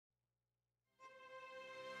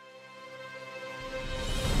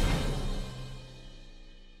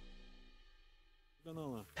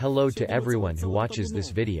Hello to everyone who watches this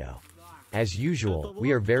video. As usual,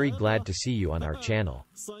 we are very glad to see you on our channel.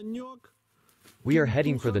 We are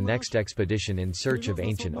heading for the next expedition in search of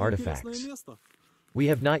ancient artifacts. We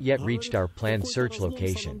have not yet reached our planned search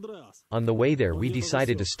location. On the way there we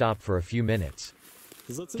decided to stop for a few minutes.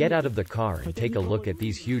 Get out of the car and take a look at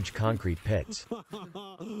these huge concrete pits.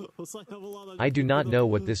 I do not know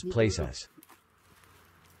what this place is.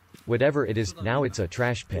 Whatever it is, now it's a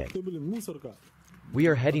trash pit. We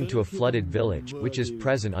are heading to a flooded village, which is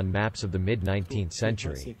present on maps of the mid-19th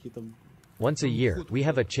century. Once a year, we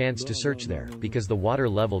have a chance to search there, because the water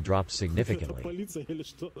level drops significantly.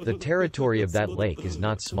 The territory of that lake is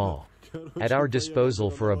not small. At our disposal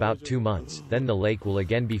for about 2 months, then the lake will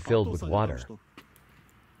again be filled with water.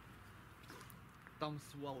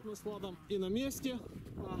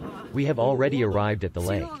 We have already arrived at the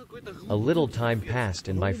lake. A little time passed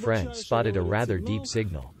and my friend spotted a rather deep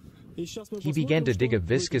signal. He began to dig a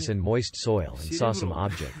viscous and moist soil and saw some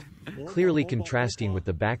object, clearly contrasting with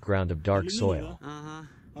the background of dark soil.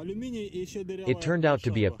 It turned out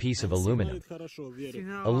to be a piece of aluminum.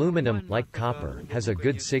 Aluminum, like copper, has a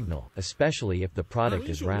good signal, especially if the product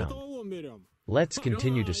is round. Let's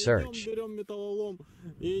continue to search.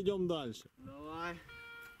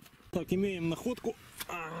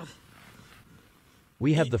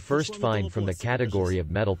 We have the first find from the category of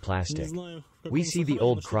metal plastic. We see the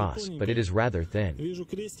old cross, but it is rather thin.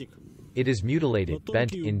 It is mutilated,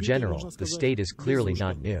 bent. In general, the state is clearly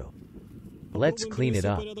not new. Let's clean it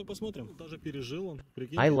up.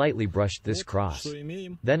 I lightly brushed this cross.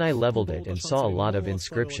 Then I leveled it and saw a lot of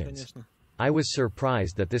inscriptions. I was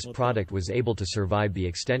surprised that this product was able to survive the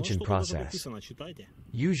extension process.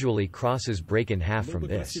 Usually crosses break in half from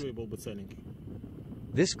this.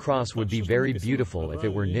 This cross would be very beautiful if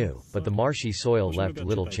it were new, but the marshy soil left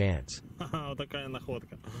little chance.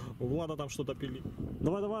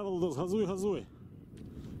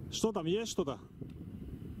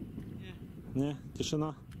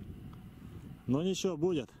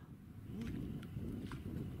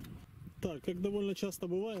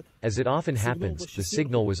 As it often happens, the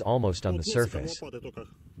signal was almost on the surface.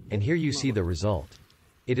 And here you see the result.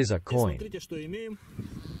 It is a coin.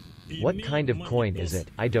 What kind of coin is it?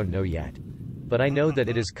 I don't know yet. But I know that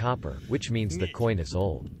it is copper, which means the coin is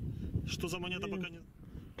old.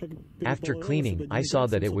 After cleaning, I saw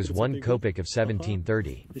that it was 1 kopeck of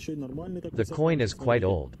 1730. The coin is quite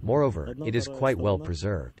old, moreover, it is quite well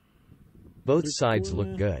preserved. Both sides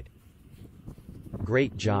look good.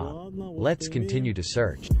 Great job. Let's continue to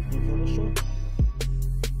search.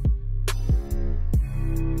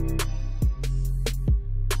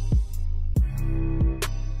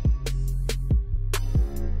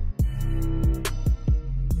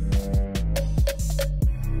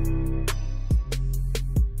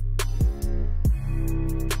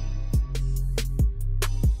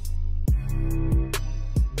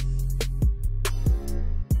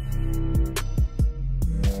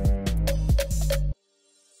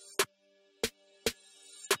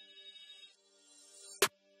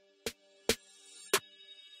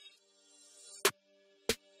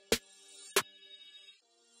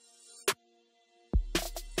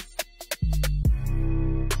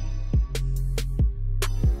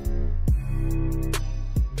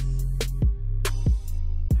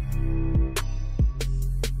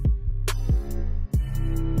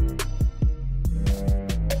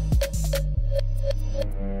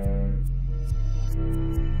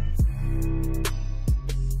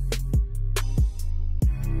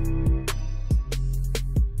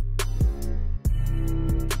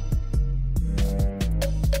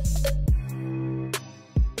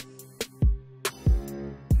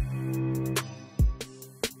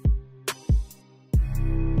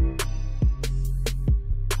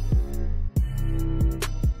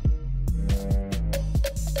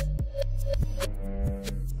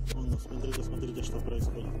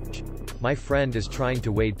 My friend is trying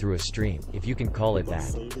to wade through a stream, if you can call it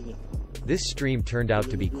that. This stream turned out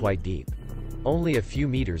to be quite deep. Only a few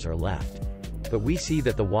meters are left. But we see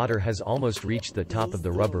that the water has almost reached the top of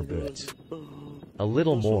the rubber boots. A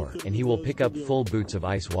little more, and he will pick up full boots of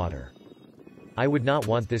ice water. I would not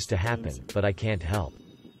want this to happen, but I can't help.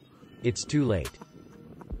 It's too late.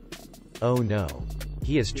 Oh no.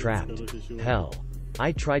 He is trapped. Hell.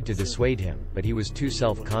 I tried to dissuade him, but he was too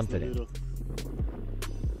self-confident.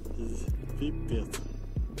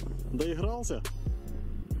 Доигрался?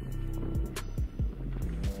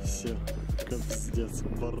 Все, капздец,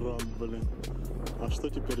 баран, блин. А что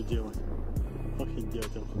теперь делать? Ах и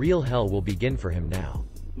дятел. Real hell will begin for him now.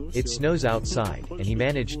 It snows outside, and he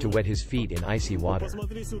managed to wet his feet in icy water.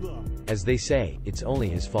 As they say, it's only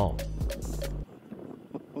his fault.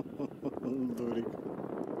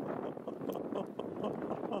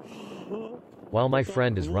 while my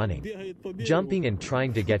friend is running, jumping and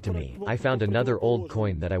trying to get to me, I found another old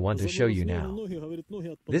coin that I want to show you now.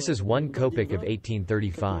 This is 1 kopeck of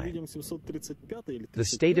 1835. The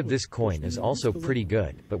state of this coin is also pretty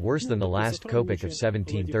good, but worse than the last kopeck of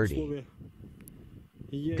 1730.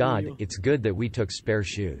 God, it's good that we took spare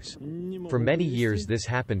shoes. For many years this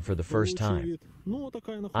happened for the first time.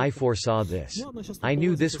 I foresaw this. I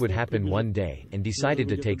knew this would happen one day, and decided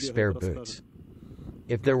to take spare boots.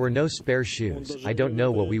 If there were no spare shoes, I don't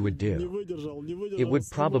know what we would do. It would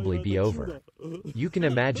probably be over. You can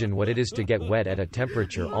imagine what it is to get wet at a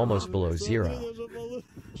temperature almost below zero.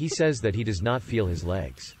 He says that he does not feel his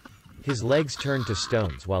legs. His legs turned to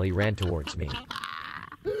stones while he ran towards me.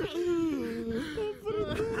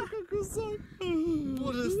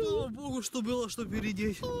 Боже, слава богу, что было, что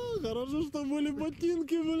передеть. Хорошо, что были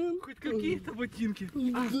ботинки, блин. Хоть какие-то ботинки.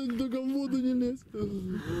 Только в воду не лезь.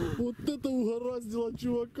 Вот это угораздило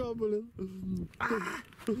чувака, блин.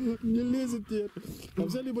 Не лезет теперь. А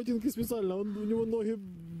взяли ботинки специально, у него ноги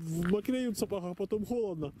мокреют в сапогах, а потом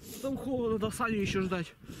холодно. Там холодно, до Саню еще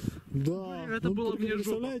ждать. Да. Это было мне жопа.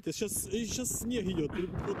 Представляете, сейчас снег идет.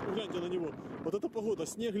 Вот гляньте на него. Вот эта погода,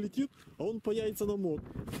 снег летит, а он по яйца намок.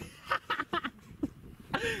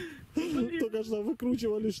 Только что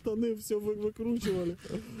выкручивали штаны, все выкручивали.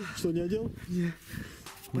 Что, не одел? Нет.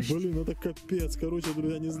 Блин, это капец. Короче,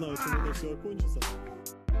 друзья, не знаю, чем это все окончится.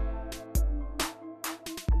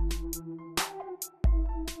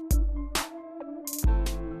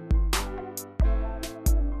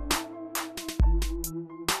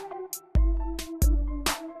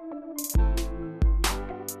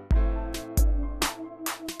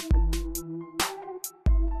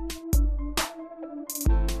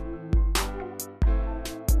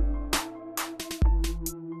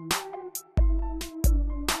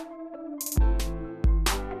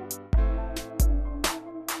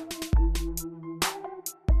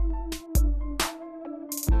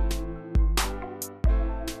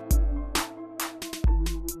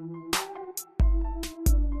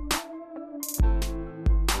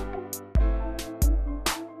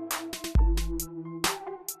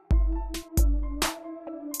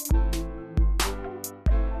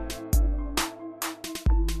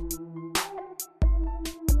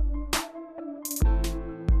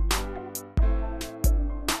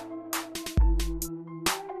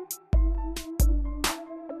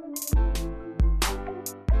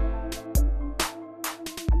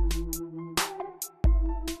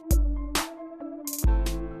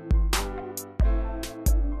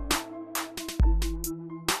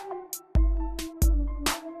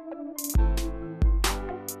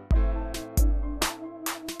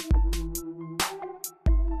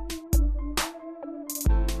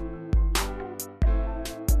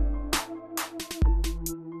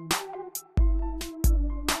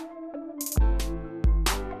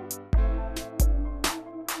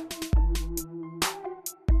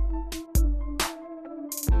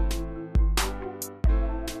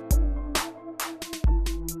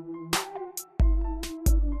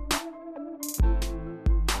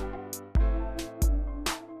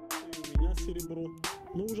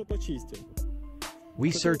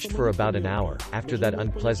 We searched for about an hour after that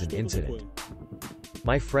unpleasant incident.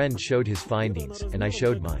 My friend showed his findings, and I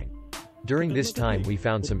showed mine. During this time we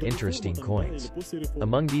found some interesting coins.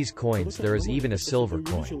 Among these coins there is even a silver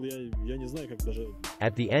coin.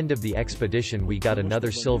 At the end of the expedition we got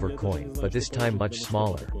another silver coin, but this time much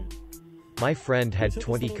smaller. My friend had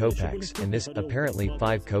 20 kopecks, and this, apparently,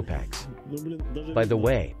 5 kopecks. By the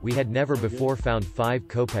way, we had never before found 5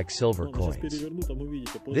 kopeck silver coins.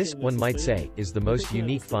 This, one might say, is the most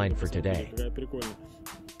unique find for today.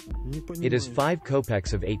 It is 5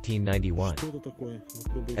 kopecks of 1891.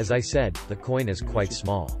 As I said, the coin is quite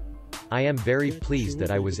small. I am very pleased that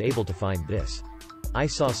I was able to find this. I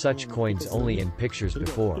saw such coins only in pictures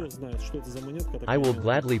before. I will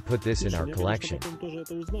gladly put this in our collection.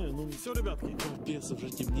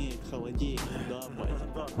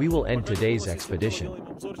 We will end today's expedition.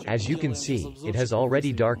 As you can see, it has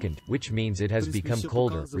already darkened, which means it has become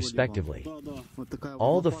colder, respectively.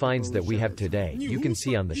 All the finds that we have today, you can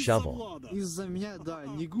see on the shovel.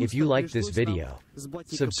 If you like this video,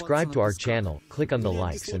 subscribe to our channel, click on the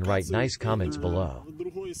likes and write nice comments below.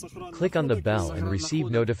 Click on the bell and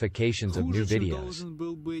receive notifications of new videos.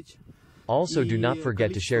 Also, do not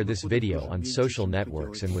forget to share this video on social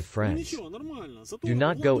networks and with friends. Do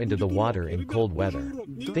not go into the water in cold weather.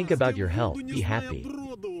 Think about your health, be happy.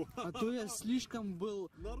 А то я слишком был...